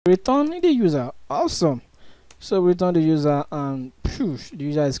return the user. Awesome. So return the user and poof, the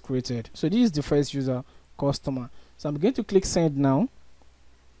user is created. So this is the first user, customer. So I'm going to click send now.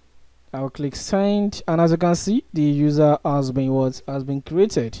 I'll click send, and as you can see, the user has been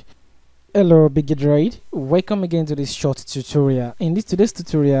created. Hello Bigidroid, welcome again to this short tutorial. In today's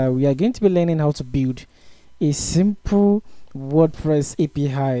tutorial, we are going to be learning how to build a simple WordPress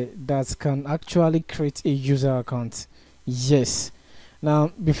API that can actually create a user account. Yes.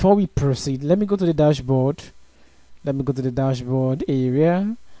 Now, before we proceed, let me go to the dashboard. Let me go to the dashboard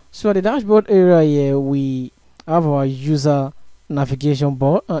area. So at the dashboard area here, we have our user navigation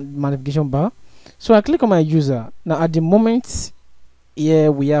bar. So I click on my user. Now at the moment,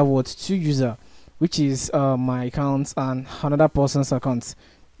 here we have two user, which is my account and another person's account,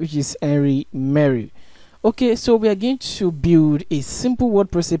 which is Henry Mary. Okay, so we are going to build a simple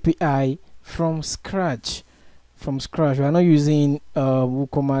WordPress API from scratch. We are not using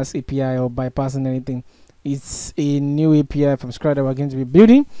WooCommerce API or bypassing anything. It's a new API from scratch that we're going to be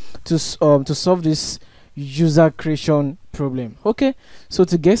building to solve this user creation problem. Okay, so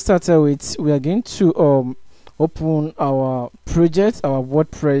to get started with, we are going to open our project, our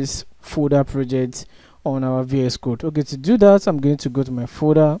WordPress folder project on our VS Code. Okay, to do that, I'm going to go to my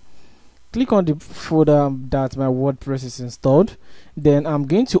folder, click on the folder that my WordPress is installed. Then I'm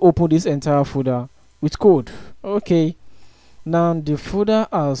going to open this entire folder with code. Okay, now the folder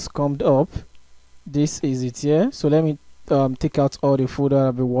has come up. This is it here. So let me take out all the folder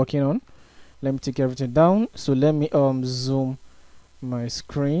I've been working on. Let me take everything down. So let me zoom my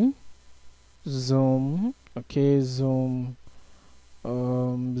screen. Zoom. Okay, zoom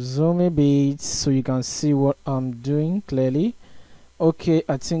a bit so you can see what I'm doing clearly. Okay,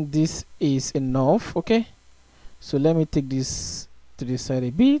 I think this is enough. Okay, so let me take this to the side a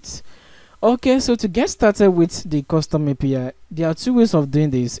bit. Okay, so to get started with the custom API, there are two ways of doing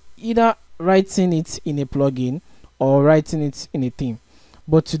this: either writing it in a plugin or writing it in a theme.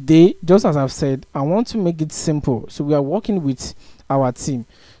 But today, just as I've said, I want to make it simple. So we are working with our theme.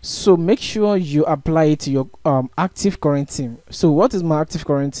 So make sure you apply it to your active current theme. So what is my active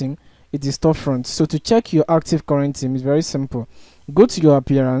current theme? It is storefront. So to check your active current theme is very simple. Go to your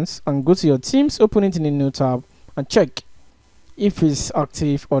appearance and go to your themes, open it in a new tab and check if it's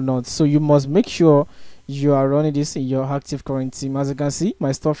active or not. So you must make sure you are running this in your active current theme. As you can see,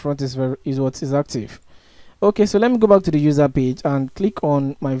 my storefront is what is active. Okay, so let me go back to the user page and click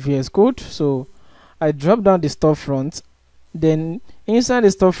on my VS Code. So I drop down the storefront. Then inside the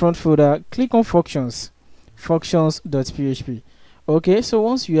storefront folder, click on functions.php. Okay, so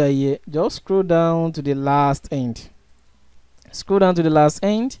once you are here, just scroll down to the last end. Scroll down to the last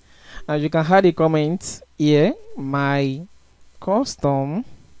end, and you can add a comment here: my custom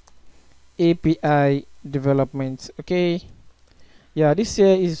API development. Okay, yeah, this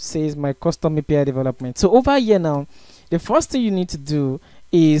here says my custom API development. So over here now, the first thing you need to do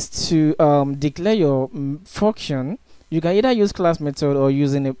is to declare your function. You can either use class method or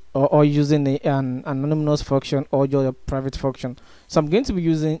using an anonymous function or your private function. So I'm going to be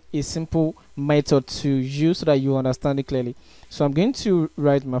using a simple method to use so that you understand it clearly. So I'm going to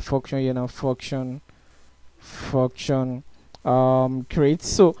write my function here now. Function create.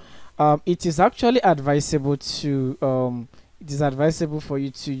 So it is actually advisable to for you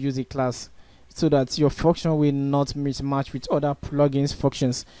to use a class so that your function will not mismatch with other plugins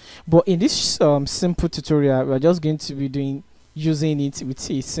functions. But in this simple tutorial, we are just going to be using it with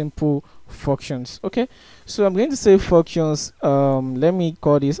a simple functions. Okay, so I'm going to say functions. Let me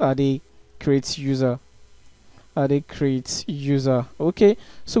call this add create user. Add create user. Okay,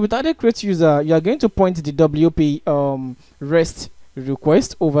 so with add create user, you are going to point to the WP REST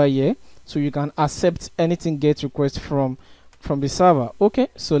request over here, so you can accept anything get request from the server. Okay,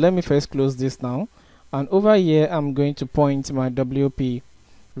 so let me first close this now, and over here I'm going to point my WP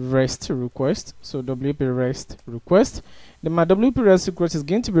REST request. So WP REST request, then my WP REST request is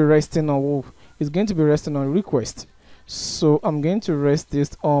going to be resting on request. So I'm going to rest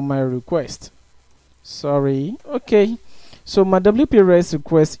this on my request. Sorry. Okay, so my WP REST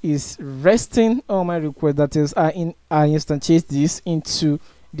request is resting on my request. That is, I instantiate this into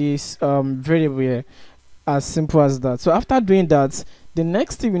this variable here. As simple as that. So after doing that, the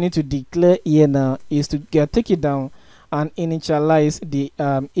next thing we need to declare here now is to take it down and initialize the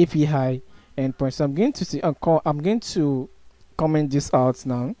API endpoint. So I'm going to say I'm going to comment this out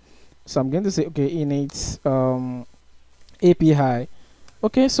now. So I'm going to say okay, init API.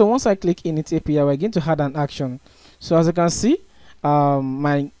 Okay, so once I click init API, we're going to add an action. So as you can see,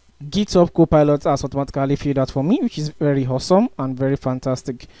 my GitHub Copilot has automatically filled out for me, which is very awesome and very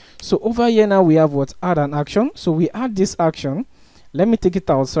fantastic. So over here now we have add an action. So we add this action, Let me take it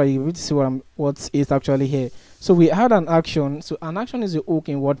out so you will see what is actually here. So we had an action. So an action is a hook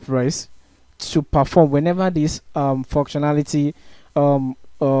in WordPress to perform whenever this functionality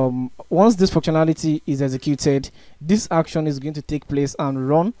once this functionality is executed, this action is going to take place and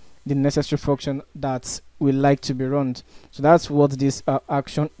run the necessary function that we like to be run. So that's what this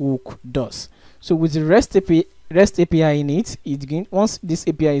action hook does. So with the REST API in it, once this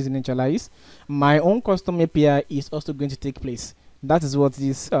API is initialized, my own custom API is also going to take place. That is what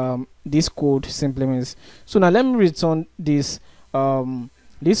this code simply means. So now let me return these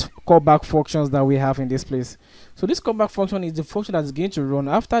callback functions that we have in this place. So this callback function is the function that is going to run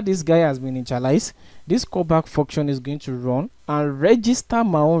after this guy has been initialized. This callback function is going to run and register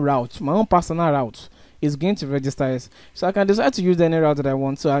my own route, my own personal route is going to register it. So I can decide to use any route that I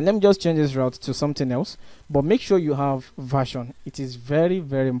want. So let me just change this route to something else, but make sure you have version. It is very,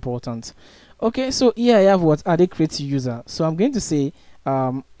 very important. Okay, so here I have what create user. So I'm going to say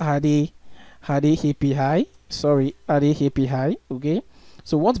API. Okay.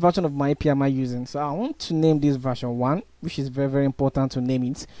 So what version of my API am I using? So I want to name this version 1, which is very, very important to name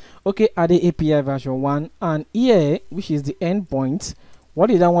it. Okay, API version 1, and here, which is the endpoint. What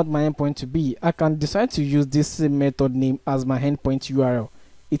did I want my endpoint to be? I can decide to use this method name as my endpoint URL.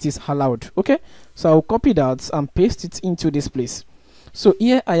 It is allowed. Okay, so I'll copy that and paste it into this place. So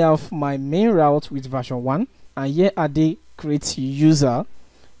here I have my main route with version 1, and here create user,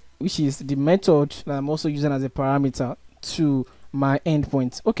 which is the method that I'm also using as a parameter to my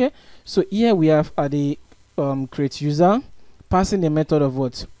endpoint. Okay, so here we have create user passing the method of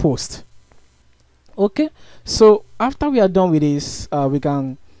what? Post. Okay, so after we are done with this, we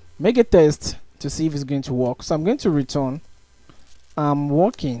can make a test to see if it's going to work. So I'm going to return I'm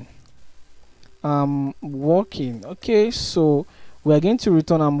working. Okay, so we are going to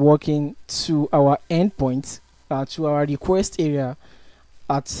return I'm working to our endpoint, to our request area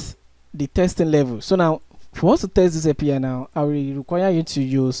at the testing level. So now for us to test this API now, I will require you to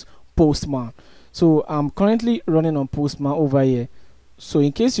use Postman. So I'm currently running on Postman over here. So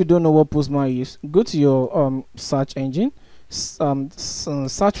in case you don't know what Postman is, go to your search engine,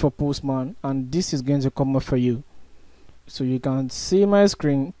 search for Postman, and this is going to come up for you. So you can see my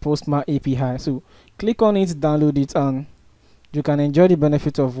screen, Postman API. So click on it, download it, and you can enjoy the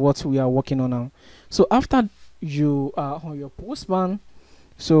benefit of what we are working on now. So after you are on your Postman,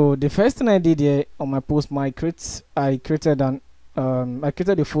 so the first thing I did here on my Postman, I created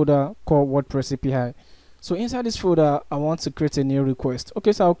a folder called WordPress API. So inside this folder, I want to create a new request.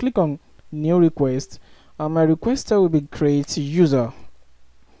 Okay, so I'll click on new request, and my requester will be create user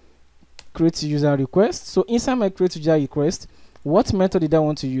request. So inside my create user request, what method did I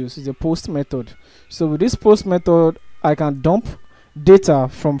want to use? Is a post method. So with this post method, I can dump data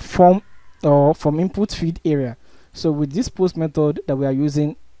from form or from input feed area. So with this post method that we are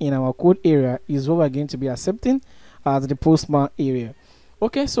using in our code area is what we're going to be accepting as the Postman area.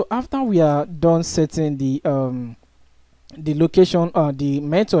 Okay, so after we are done setting the location, the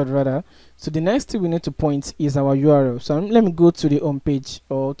method rather, so the next thing we need to point is our URL. So let me go to the home page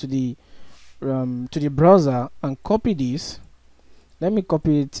or to the browser and copy this. Let me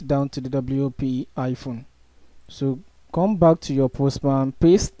copy it down to the WP iPhone. So come back to your Postman,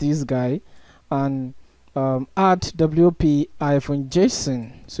 paste this guy, and add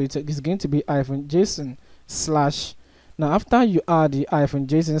WP-JSON. So it's going to be -JSON /. Now after you add the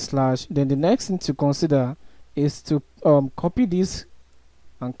 -JSON /, then the next thing to consider is to copy this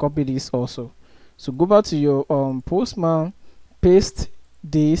and copy this also. So go back to your Postman, paste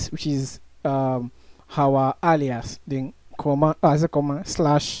this, which is our alias, then comma as a comma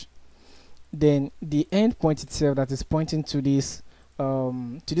 /, then the endpoint itself that is pointing to this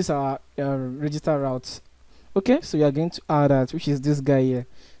our register route. Okay, so you are going to add that, which is this guy here.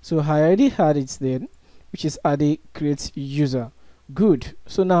 So I already had it then, which is create user. Good.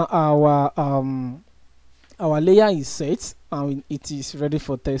 So now our layer is set and it is ready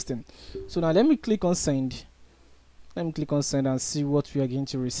for testing. So now let me click on send. Let me click on send and see what we are going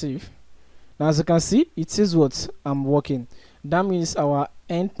to receive. Now as you can see, it says what I'm working. That means our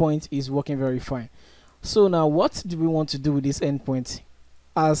endpoint is working very fine. So now what do we want to do with this endpoint?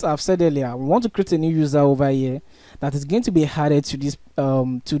 As I've said earlier, we want to create a new user over here that is going to be added to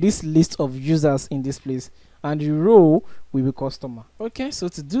this list of users in this place, and the row will be customer. Okay, so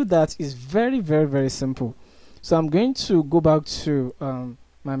to do that is very, very, very simple. So I'm going to go back to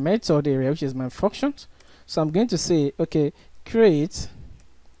my method area, which is my functions. So I'm going to say, okay, create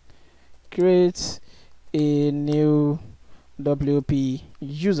a new WP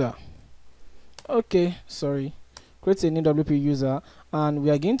user. Okay, sorry, create a new WP user, and we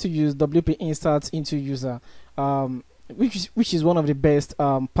are going to use WP insert into user. which is one of the best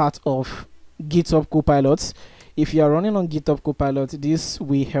part of GitHub Copilot. If you are running on GitHub Copilot, this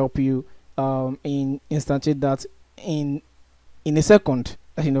will help you in instantiate that in a second.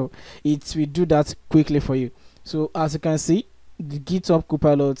 You know, it will do that quickly for you. So as you can see, the GitHub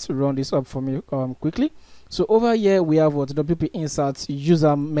Copilot run this up for me quickly. So over here we have what WP insert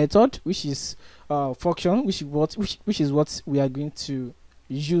user method, which is function, which is what we are going to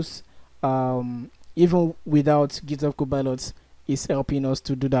use even without GitHub Copilot is helping us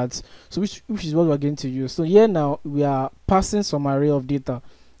to do that. So which is what we're going to use. So here now we are passing some array of data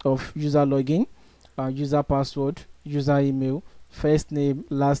of user login, user password, user email, first name,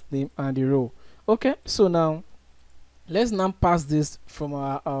 last name, and the row. Okay, so now let's now pass this from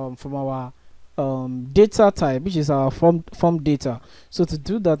our data type, which is our form data. So to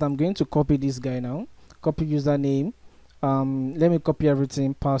do that, I'm going to copy this guy now. Copy username. Let me copy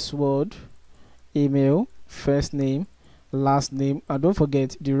everything: password, email, first name, last name, and don't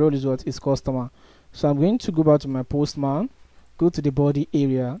forget the role is what is customer. So I'm going to go back to my Postman, go to the body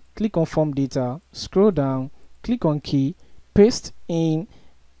area, click on form data, scroll down, click on key, paste in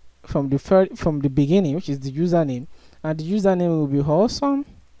from the beginning, which is the username, and the username will be awesome,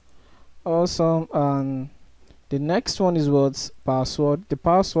 and the next one is what password. The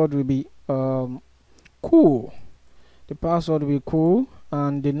password will be cool. The password will be cool,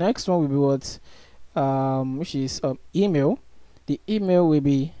 and the next one will be what which is email. The email will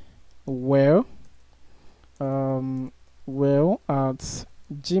be well at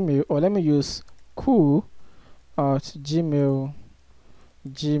Gmail, or let me use cool at Gmail.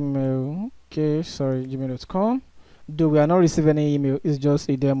 Okay, sorry, gmail.com. Though we are not receiving any email, it's just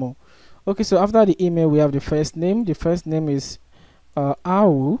a demo. Okay, so after the email we have the first name. The first name is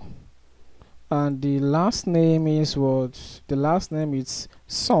AWP, and the last name is what? The last name is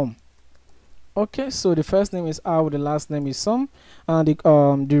some. Okay, so the first name is AWP, the last name is some, and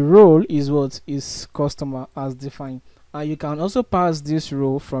the role is what is customer as defined. And you can also pass this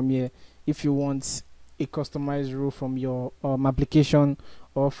role from here if you want a customized role from your application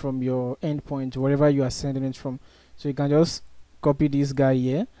or from your endpoint, wherever you are sending it from. So you can just copy this guy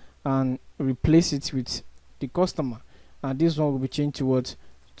here and replace it with the customer, and this one will be changed to what?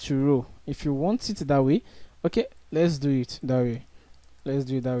 To row. If you want it that way, okay, let's do it that way. Let's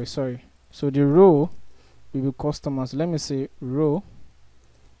do it that way. Sorry. So the row will be customer. So let me say row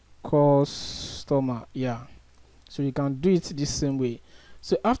customer. Yeah. So you can do it this same way.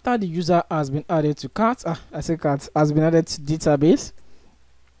 So after the user has been added to cart, has been added to database,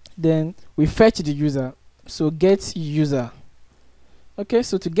 then we fetch the user. So get user. Okay,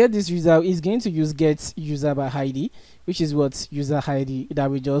 so to get this user is going to use get user by ID, which is what user ID that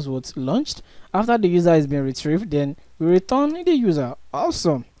we just launched. After the user has been retrieved, then we return the user.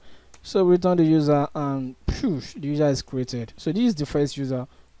 Awesome. So we return the user, and phew, the user is created. So this is the first user,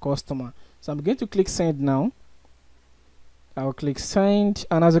 customer. So I'm going to click send now. I'll click send,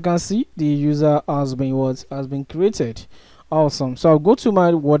 and as you can see, the user has been created. Awesome. So I'll go to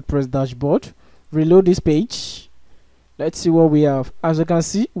my WordPress dashboard, reload this page. Let's see what we have. As you can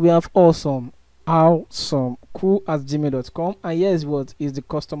see, we have awesome cool at gmail.com, and here is what is the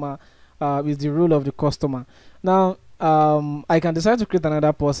customer, is the role of the customer. Now I can decide to create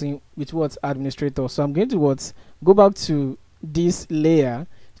another person with what administrator. So I'm going to go back to this layer,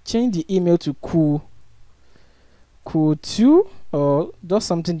 change the email to cool2, or does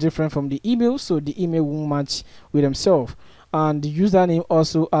something different from the email, so the email will match with themselves, and the username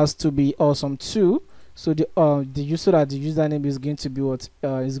also has to be awesome2. So the username is going to be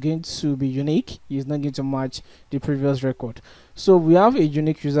is going to be unique. It's not going to match the previous record. So we have a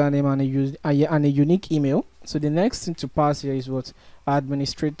unique username and a unique email. So the next thing to pass here is what?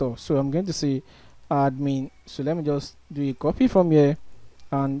 Administrator. So I'm going to say admin. So let me just do a copy from here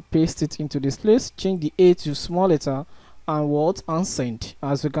and paste it into this place. Change the A to small letter and send.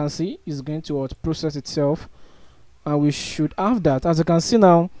 As you can see, it's going to process itself, and we should have that. As you can see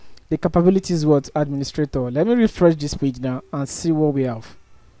now, the capability is administrator. Let me refresh this page now and see what we have.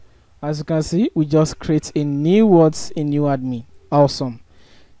 As you can see, we just create a new admin. Awesome.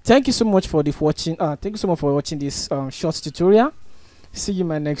 Thank you so much for watching. Thank you so much for watching this short tutorial. See you in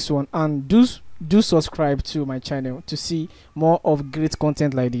my next one, and do subscribe to my channel to see more of great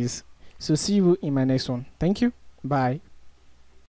content like this. So see you in my next one. Thank you. Bye.